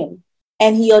unto him,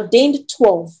 and he ordained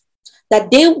 12,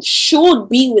 that they should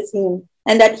be with him,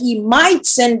 and that he might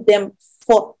send them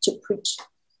forth to preach,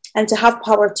 and to have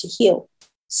power to heal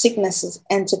sicknesses,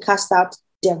 and to cast out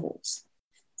devils.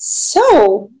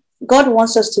 So God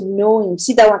wants us to know him,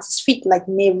 sit down at his feet like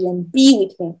Mary and be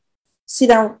with him. Sit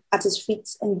down at his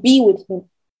feet and be with him.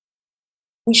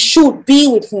 We should be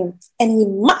with him, and he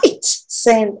might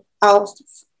send us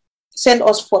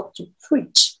forth to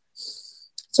preach.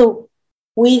 So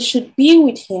we should be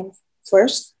with him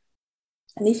first,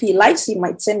 and if he likes, he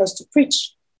might send us to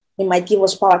preach. He might give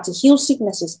us power to heal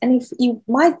sicknesses, and if he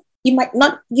might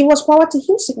not give us power to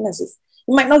heal sicknesses.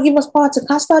 He might not give us power to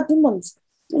cast out demons.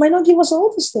 He might not give us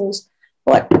all these things.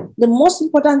 But the most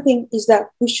important thing is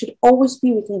that we should always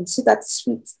be with him, sit at his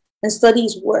feet, and study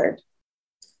his word,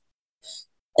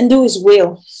 and do his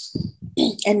will,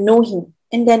 and know him.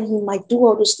 And then he might do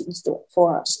all those things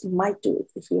for us. He might do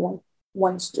it if he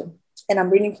wants to. And I'm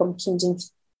reading from King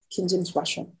James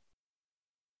Version.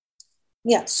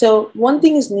 Yeah, so one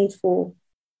thing is needful.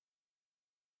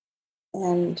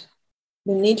 And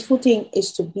the needful thing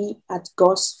is to be at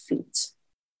God's feet.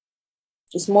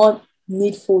 It's more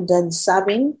needful than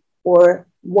serving or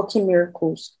working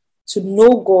miracles. To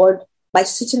know God by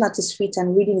sitting at his feet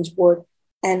and reading his word.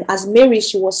 And as Mary,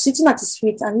 she was sitting at his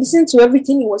feet and listening to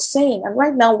everything he was saying. And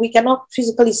right now we cannot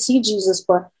physically see Jesus,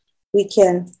 but we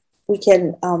can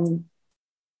listen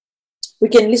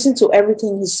to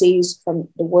everything he says from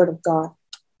the word of God.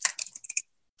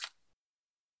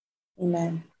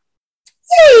 Amen.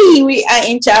 Hey, we are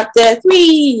in chapter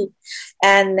 3,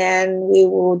 and then we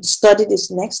will study this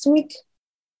next week.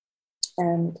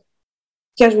 And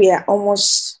because we are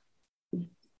almost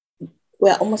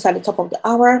at the top of the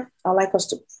hour, I'd like us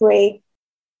to pray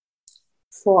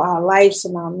for our lives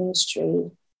and our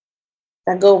ministry,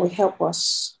 that God will help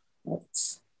us. God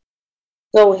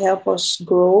will help us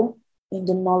grow in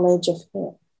the knowledge of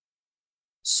him.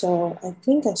 So I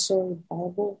think I saw a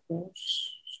Bible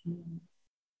verse.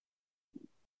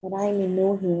 That I may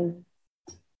know him.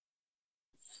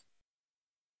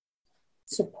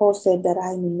 Suppose that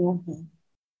I may know him.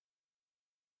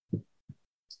 I'd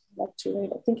like to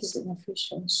read, I think it's in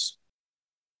Ephesians.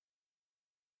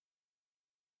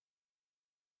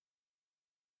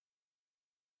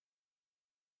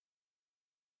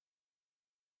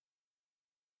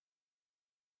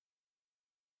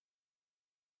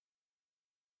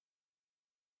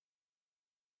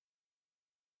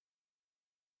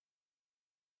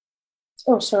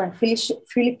 Oh, sorry,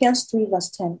 Philippians 3 verse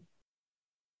 10.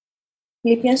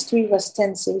 Philippians 3 verse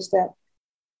 10 says that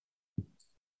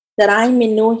I may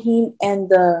know him and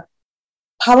the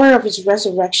power of his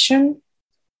resurrection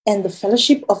and the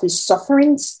fellowship of his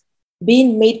sufferings,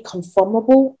 being made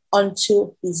conformable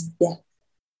unto his death.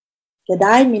 That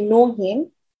I may know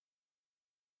him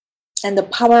and the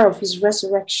power of his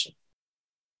resurrection.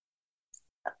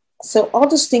 So all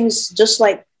those things, just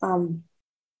like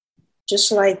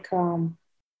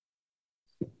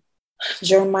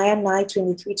Jeremiah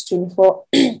 9:23-24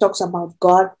 talks about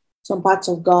God, some parts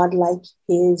of God, like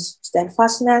his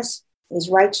steadfastness, his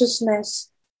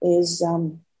righteousness, his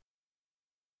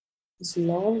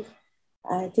love,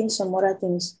 I think some other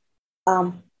things.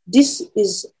 This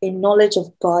is a knowledge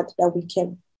of God that we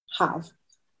can have.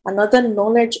 Another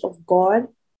knowledge of God,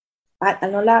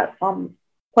 another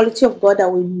quality of God that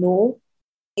we know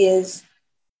is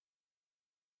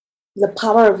the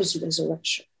power of his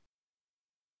resurrection.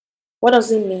 What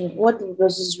does it mean? What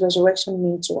does his resurrection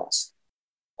mean to us?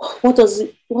 What is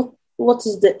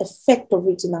the effect of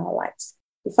it in our lives?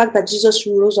 The fact that Jesus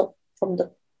rose up from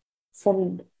the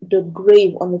from the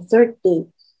grave on the third day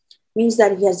means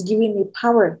that he has given me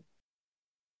power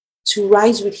to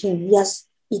rise with him.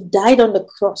 He died on the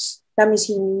cross. That means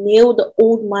he nailed the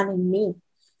old man in me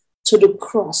to the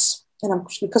cross. And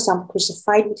because I'm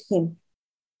crucified with him.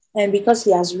 And because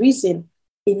he has risen,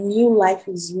 a new life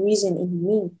is risen in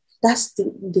me. That's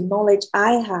the knowledge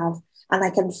I have, and I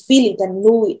can feel it and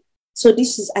know it. So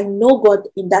I know God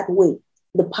in that way,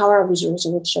 the power of his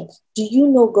resurrection. Do you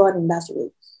know God in that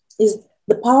way? Is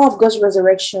the power of God's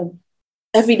resurrection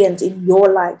evident in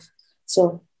your life?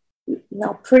 So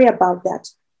now pray about that.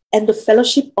 And the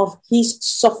fellowship of his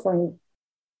suffering.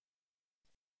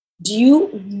 Do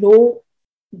you know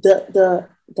the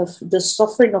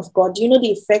suffering of God? Do you know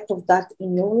the effect of that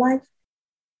in your life?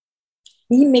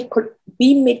 Be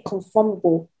made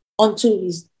conformable unto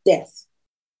his death.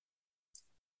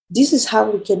 This is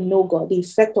how we can know God, the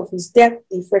effect of his death,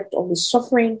 the effect of his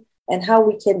suffering, and how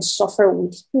we can suffer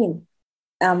with him.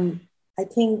 I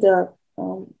think the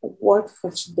word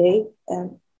for today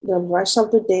and the verse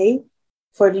of the day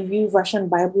for the YouVersion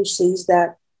Bible says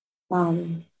that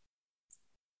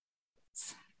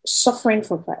suffering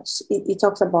for Christ. It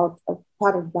talks about a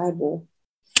part of the Bible.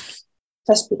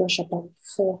 First Peter chapter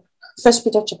 4,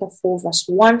 verse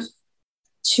 1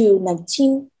 to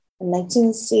 19. And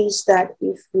 19 says that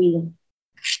if we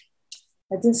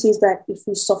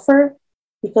suffer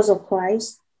because of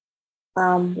Christ,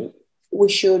 we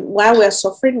should, while we are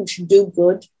suffering, we should do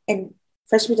good. And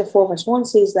First Peter 4, verse 1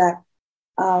 says that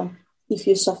if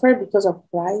you suffer because of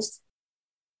Christ,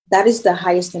 that is the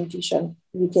highest temptation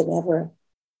you can ever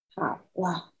have.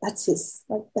 Wow, that is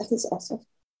awesome.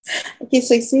 Okay,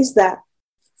 so it says that,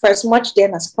 for as much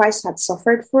then as Christ had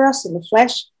suffered for us in the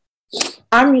flesh,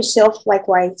 arm yourself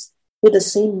likewise with the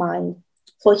same mind.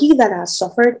 For he that has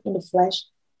suffered in the flesh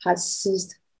has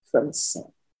ceased from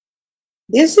sin.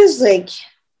 This is like,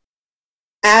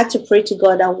 I had to pray to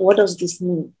God that what does this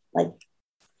mean? Like,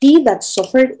 he that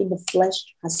suffered in the flesh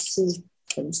has ceased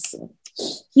from sin.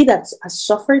 He that has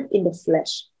suffered in the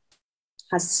flesh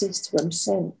has ceased from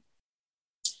sin.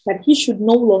 That he should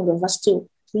no longer, verse 2,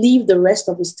 live the rest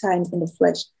of his time in the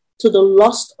flesh to the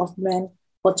lust of man,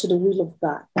 but to the will of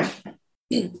God.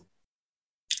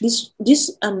 This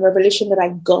revelation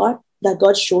that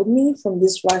God showed me from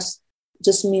this verse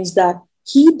just means that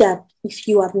if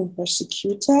you have been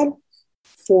persecuted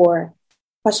for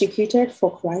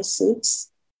Christ's sake,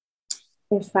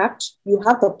 in fact, you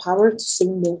have the power to say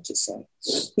no to sin.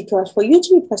 Because for you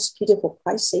to be persecuted for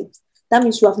Christ's sake, that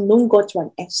means you have known God to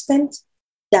an extent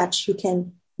that you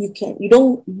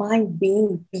don't mind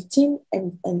being beaten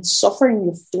and suffering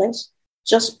your flesh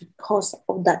just because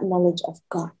of that knowledge of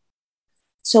God.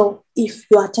 So if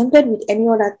you are tempted with any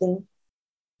other thing,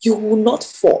 you will not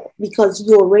fall because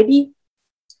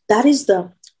that is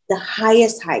the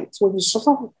highest height. When you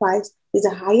suffer for Christ, is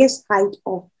the highest height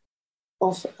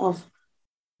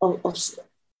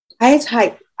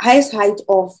highest height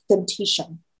of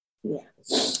temptation. Yeah.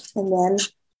 And then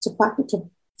to pack it up.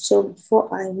 So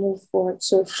before I move forward,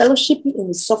 so fellowshipping in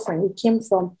his suffering, we came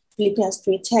from Philippians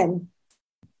 3:10.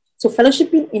 So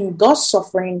fellowshipping in God's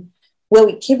suffering, where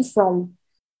we came from,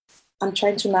 I'm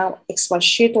trying to now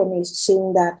expatiate on it,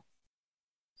 saying that,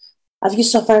 have you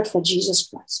suffered for Jesus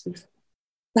Christ before?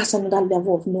 That's another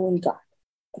level of knowing God.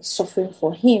 Suffering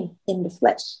for him in the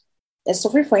flesh. And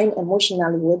suffering for him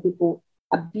emotionally, where people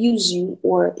abuse you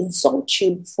or insult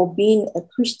you for being a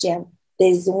Christian.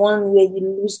 There's the one where you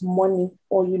lose money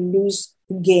or you lose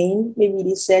gain. Maybe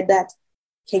they said that,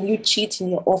 can you cheat in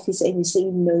your office? And you say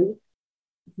no.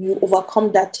 You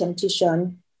overcome that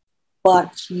temptation,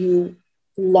 but you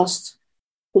lost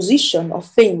position or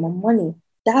fame or money.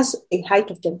 That's a height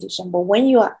of temptation. But when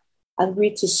you are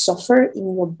agreed to suffer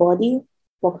in your body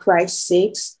for Christ's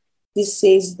sake, this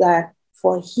says that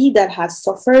for he that has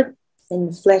suffered in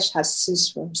the flesh has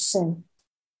ceased from sin.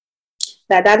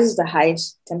 That is the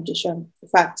highest temptation. In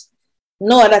fact,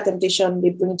 no other temptation they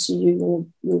bring to you,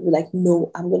 you'll be like,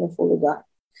 no, I'm going to follow God.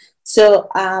 So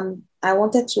I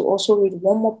wanted to also read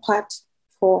one more part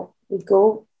before we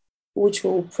go, which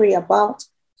we'll pray about.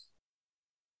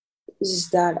 Is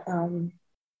that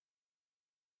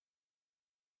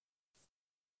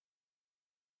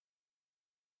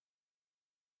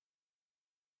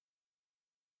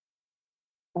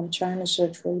I'm trying to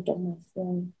search for it on my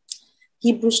phone.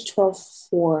 Hebrews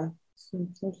 12:4.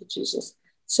 Thank you, Jesus.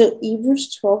 So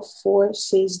Hebrews 12:4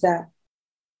 says that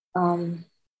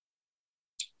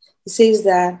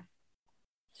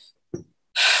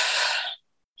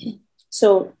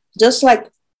so just like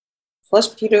 1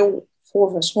 Peter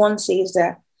 4 verse 1 says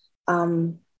that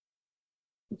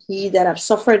he that have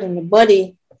suffered in the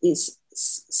body is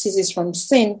ceases from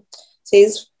sin,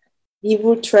 says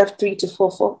Hebrews 12,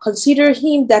 3-4, for consider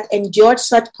him that endured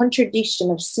such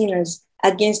contradiction of sinners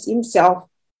against himself,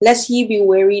 lest ye be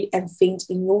wearied and faint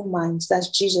in your minds. That's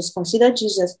Jesus. Consider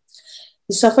Jesus.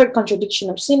 He suffered contradiction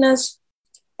of sinners,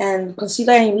 and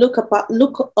consider him, look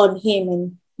on him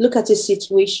and look at his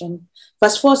situation.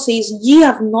 Verse 4 says, ye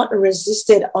have not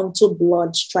resisted unto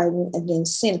blood, striving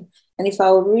against sin. And if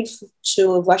I would read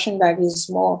to a version that is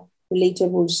more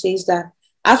relatable, it says that,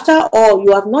 after all,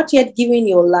 you have not yet given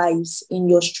your lives in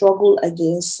your struggle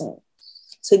against sin.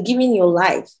 So giving your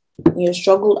life in your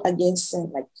struggle against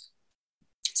sin, like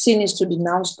sin is to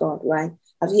denounce God, right?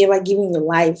 Have you ever given your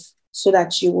life so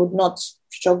that you would not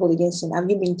struggle against sin? Have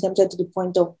you been tempted to the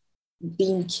point of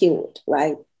being killed,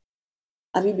 right?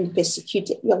 Have you been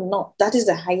persecuted? You have not. That is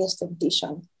the highest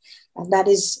temptation. And that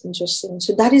is interesting.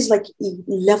 So that is like a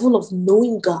level of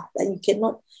knowing God that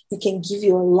you can give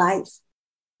your life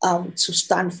to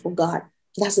stand for God.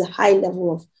 That's a high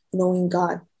level of knowing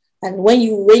God. And when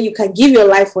you can give your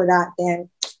life for that, then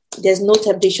there's no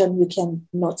temptation you can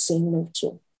not say no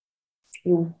to.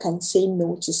 You can say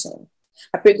no to sin.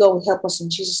 I pray God will help us in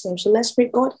Jesus' name. So let's pray,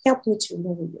 God, help me to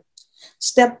know you.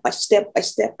 Step by step,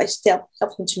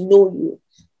 help me to know you.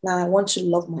 Now I want to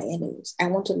love my enemies. I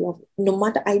want to love, no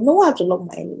matter, I know how to love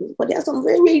my enemies, but there are some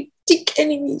very, very thick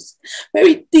enemies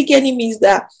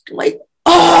that I'm like,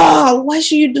 why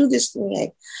should you do this to me?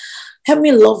 Like, help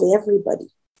me love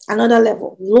everybody. Another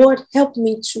level, Lord, help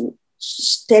me to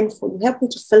stand for you. Help me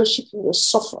to fellowship in your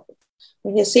suffering.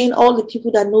 When you're saying all the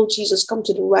people that know Jesus come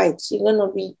to the right, you're going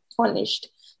to be punished.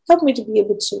 Help me to be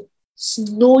able to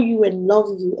know you and love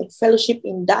you and fellowship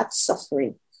in that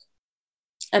suffering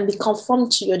and be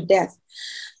conformed to your death.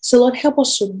 So Lord, help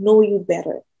us to know you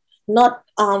better.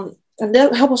 And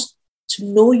then help us to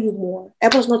know you more.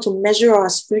 Help us not to measure our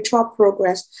spiritual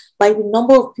progress by the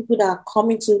number of people that are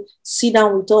coming to sit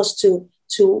down with us to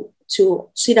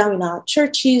sit down in our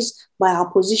churches, by our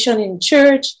position in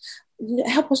church.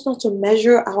 Help us not to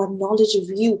measure our knowledge of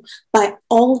you by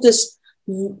all this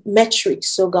metrics,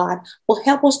 so God, but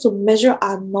help us to measure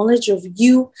our knowledge of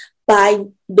you by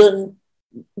the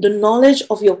knowledge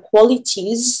of your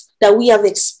qualities that we have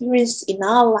experienced in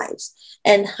our lives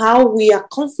and how we are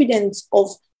confident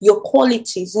of your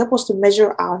qualities. Help us to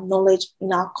measure our knowledge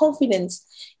in our confidence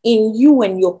in you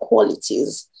and your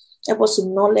qualities. Help us to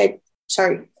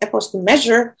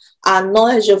measure our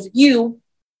knowledge of you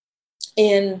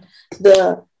in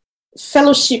the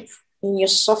fellowship in your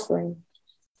suffering,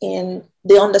 in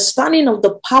the understanding of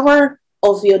the power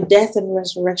of your death and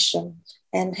resurrection,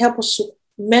 and help us to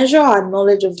measure our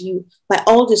knowledge of you by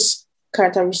all these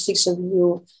characteristics of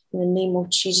you in the name of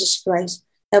Jesus Christ.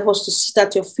 Help us to sit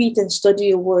at your feet and study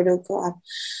your word, oh God.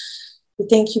 We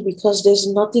thank you because there's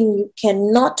nothing you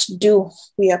cannot do.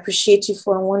 We appreciate you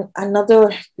for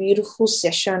another beautiful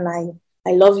session.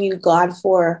 I love you, God,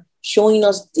 for showing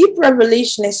us deep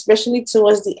revelation, especially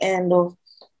towards the end, of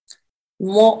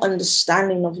more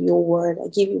understanding of your word. I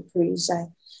give you praise. I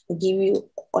give you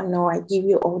honor. I give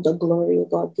you all the glory,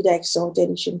 God. Be the exalted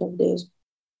ancient of days.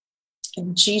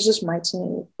 In Jesus' mighty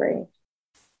name we pray.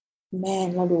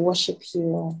 Man, Lord, we worship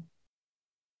you.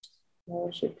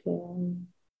 Worship you.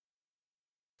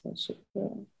 Worship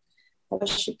you.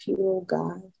 Worship you, oh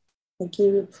God. I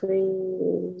give you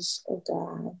praise, oh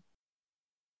God.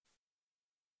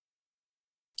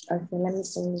 Okay, let me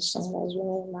sing this song that's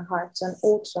ringing in my heart. It's an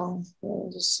old song. Let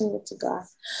me just sing it to God.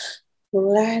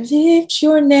 Lord, I lift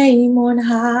your name on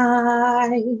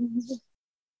high.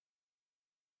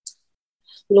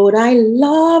 Lord, I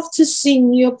love to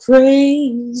sing your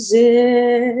praises.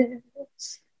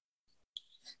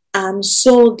 I'm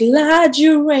so glad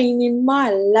you reign in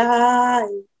my life.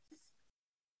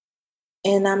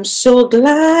 And I'm so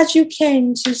glad you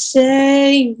came to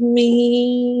save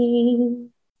me.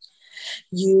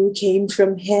 You came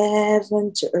from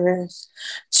heaven to earth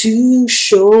to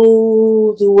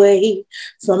show the way,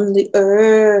 from the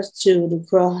earth to the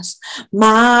cross.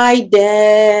 My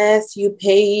debt you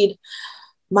paid,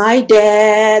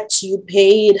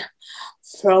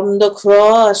 from the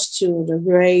cross to the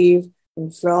grave,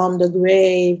 and from the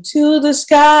grave to the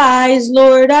skies.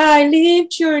 Lord, I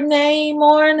lift your name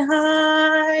on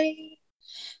high.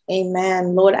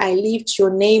 Amen. Lord, I lift your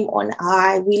name on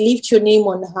high. We lift your name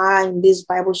on high in this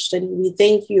Bible study. We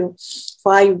thank you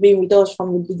for how you've been with us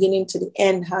from the beginning to the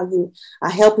end, how you are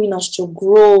helping us to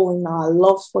grow in our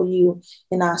love for you,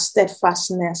 in our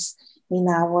steadfastness, in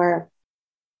our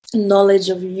knowledge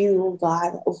of you, oh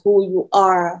God, of who you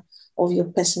are, of your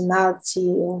personality,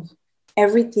 of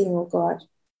everything, oh God.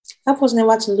 Help us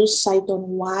never to lose sight on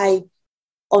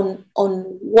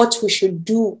what we should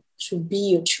do to be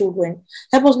your children.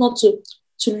 Help us not to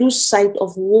lose sight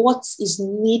of what is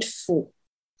needful.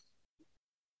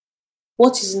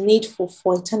 What is needful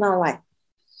for eternal life?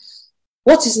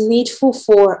 What is needful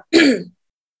for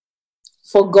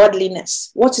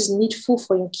godliness? What is needful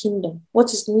for your kingdom?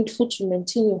 What is needful to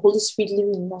maintain your Holy Spirit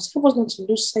living in us? Help us not to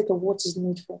lose sight of what is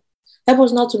needful. Help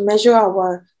us not to measure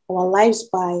our lives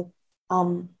by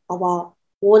our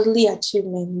worldly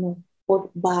achievement, no, but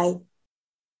by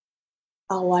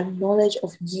our knowledge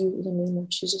of you in the name of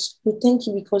Jesus. We thank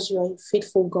you because you are a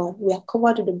faithful God. We are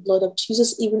covered in the blood of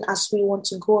Jesus, even as we want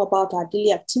to go about our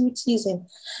daily activities and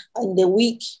in the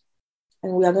week.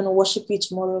 And we are going to worship you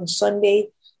tomorrow on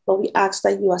Sunday. But we ask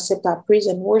that you accept our praise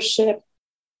and worship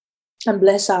and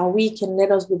bless our week and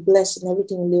let us be blessed in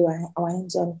everything we lay our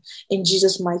hands on. In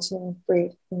Jesus' mighty name, we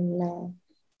pray. Amen.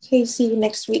 Okay, see you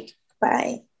next week.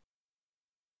 Bye.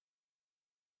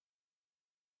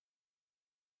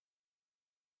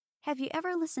 Have you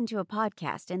ever listened to a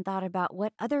podcast and thought about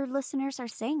what other listeners are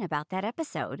saying about that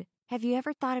episode? Have you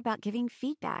ever thought about giving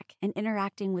feedback and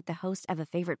interacting with the host of a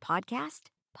favorite podcast?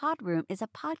 Podroom is a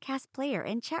podcast player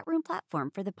and chat room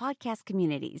platform for the podcast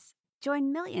communities.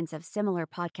 Join millions of similar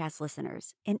podcast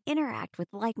listeners and interact with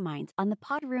like minds on the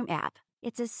Podroom app.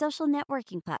 It's a social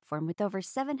networking platform with over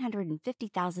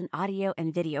 750,000 audio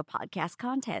and video podcast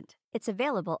content. It's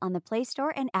available on the Play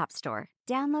Store and App Store.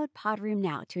 Download Podroom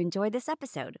now to enjoy this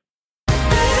episode.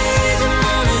 Days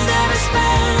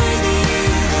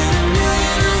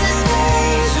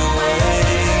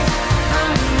away,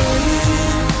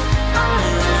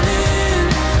 I'm